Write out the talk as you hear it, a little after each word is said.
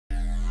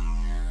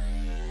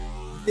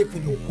live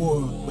in a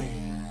world where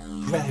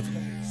gravity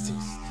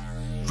exists.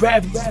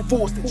 Gravity is the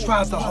force that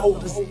tries to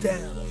hold us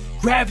down.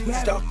 Gravity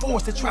is the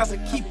force that tries to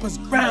keep us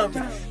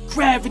grounded.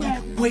 Gravity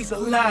weighs a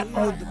lot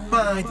on the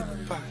mind and the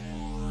body.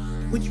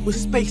 When you're a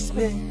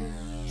spaceman,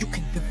 you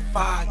can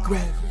defy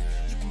gravity.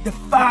 You can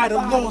defy the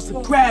laws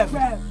of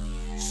gravity.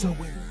 So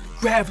when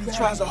gravity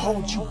tries to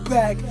hold you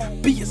back,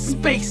 be a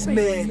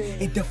spaceman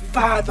and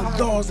defy the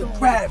laws of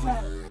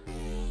gravity.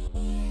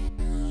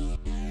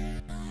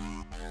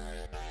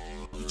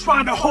 You're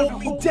trying to hold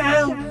me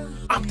down?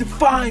 I'm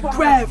defying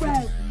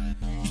gravity.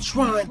 You're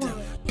trying to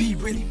be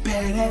really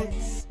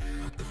badass?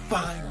 I'm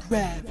defying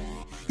gravity.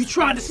 You're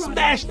trying to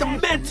smash the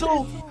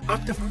mental?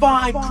 I'm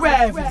defying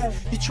gravity.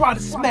 You're trying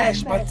to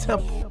smash my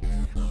temple?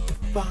 I'm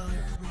defying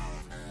gravity.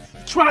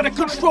 You're trying to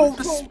control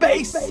the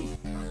space? I'm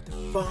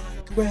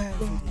defying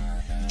gravity.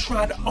 You're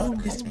trying to own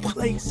this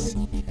place?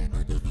 I'm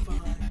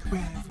defying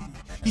gravity.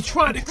 You're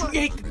trying to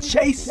create the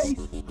chase? I'm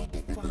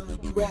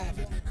defying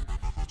gravity.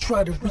 You're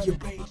trying to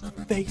rearrange the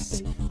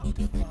face? I'm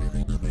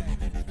defying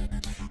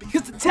gravity.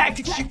 Because the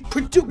tactics you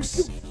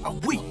produce are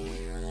weak.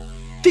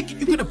 Thinking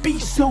you're gonna be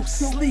so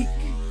sleek.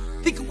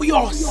 Thinking we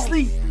all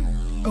sleep,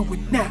 but we're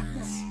not.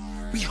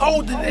 We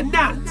holding a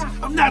knot.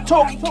 I'm not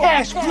talking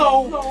cash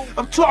flow.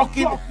 I'm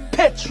talking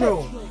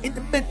petrol in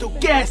the mental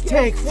gas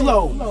tank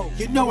flow.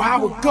 You know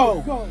how it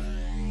go.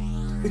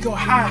 We go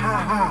high,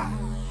 high, high,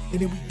 and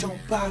then we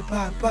don't bye,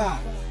 bye, bye.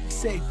 We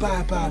say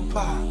bye, bye,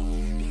 bye.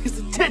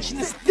 Because the tension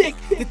is thick.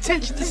 The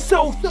tension is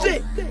so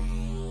thick.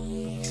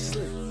 We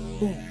slip,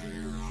 boom,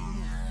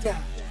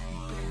 down,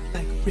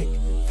 like Rick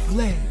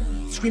Flair,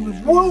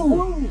 screaming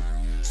woo.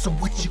 So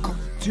what you gonna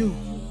do?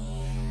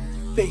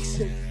 Face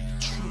it,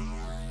 the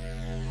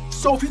truth.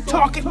 So if you're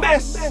talking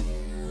mess,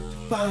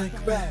 defying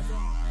gravity.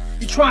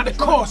 You're trying to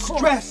cause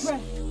stress,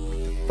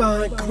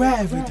 defying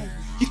gravity.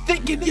 You're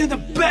thinking you're the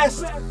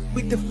best,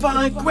 we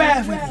defying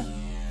gravity.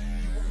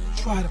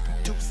 Try to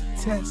produce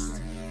a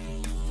test,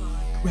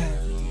 defying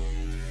gravity.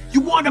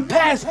 You want to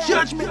pass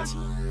judgment,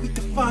 we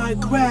defying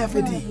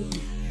gravity. You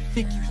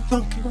think you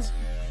thunking,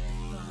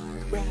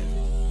 defying gravity.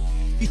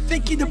 You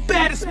think you're the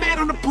baddest man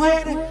on the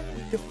planet?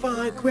 We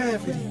defying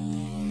gravity.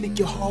 You think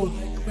you're whole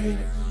like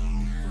greater?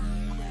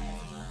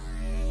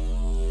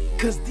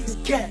 Cause these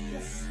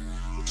cats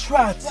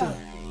try to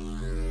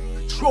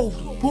control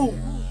the bull.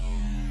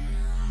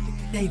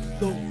 Thinking they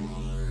the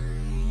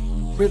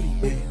low. Really,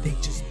 man, they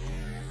just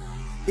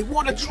they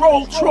wanna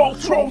troll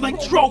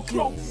like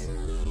Trokins.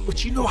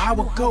 But you know how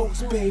it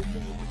goes, baby.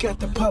 We got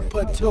the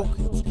putt-putt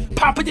tokens.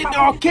 Pop it in the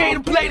arcade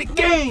and play the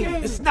game.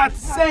 It's not the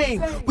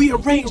same. We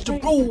arrange the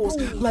rules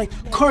like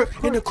Kurt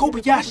and the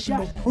Kobayashi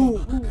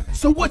Maru.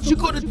 So what you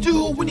gonna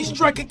do when you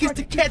strike against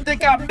the cat that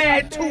got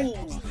mad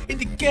tools? In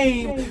the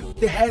game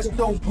that has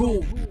no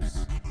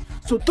rules.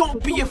 So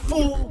don't be a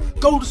fool.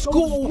 Go to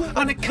school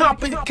on a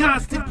competent,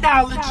 constant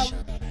knowledge.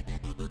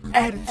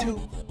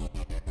 Attitude,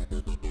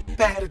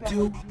 better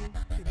do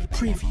than the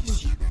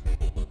previous you.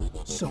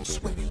 So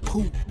swimming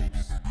pools.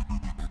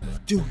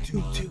 Do.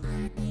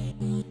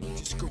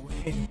 Just go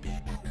ahead and be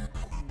cool.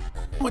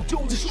 When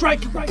dudes are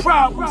striking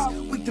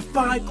problems, we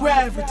defy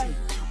gravity.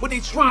 When they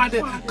trying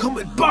to come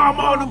and bomb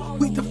on them,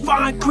 we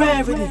defy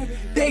gravity.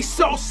 They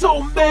so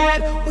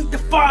mad, we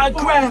defy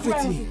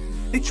gravity.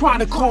 They trying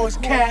to cause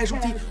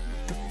casualty, we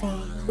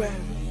defy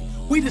gravity.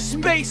 We the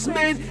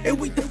spacemen and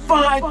we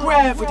defy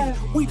gravity.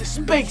 We the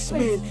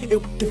spacemen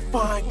and we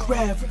defy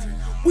gravity.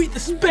 We the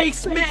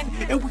spacemen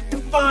and we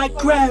defy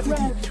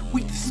gravity.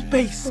 We the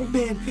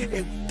spacemen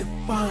and we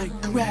defy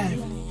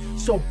gravity.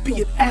 So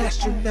be an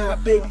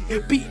astronaut, baby.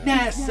 Be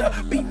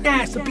NASA, be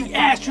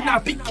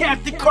astronaut, be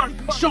Captain Kirk,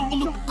 be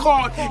Jean-Luc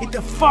Picard, and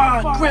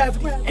defy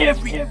gravity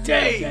every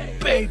day,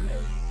 baby.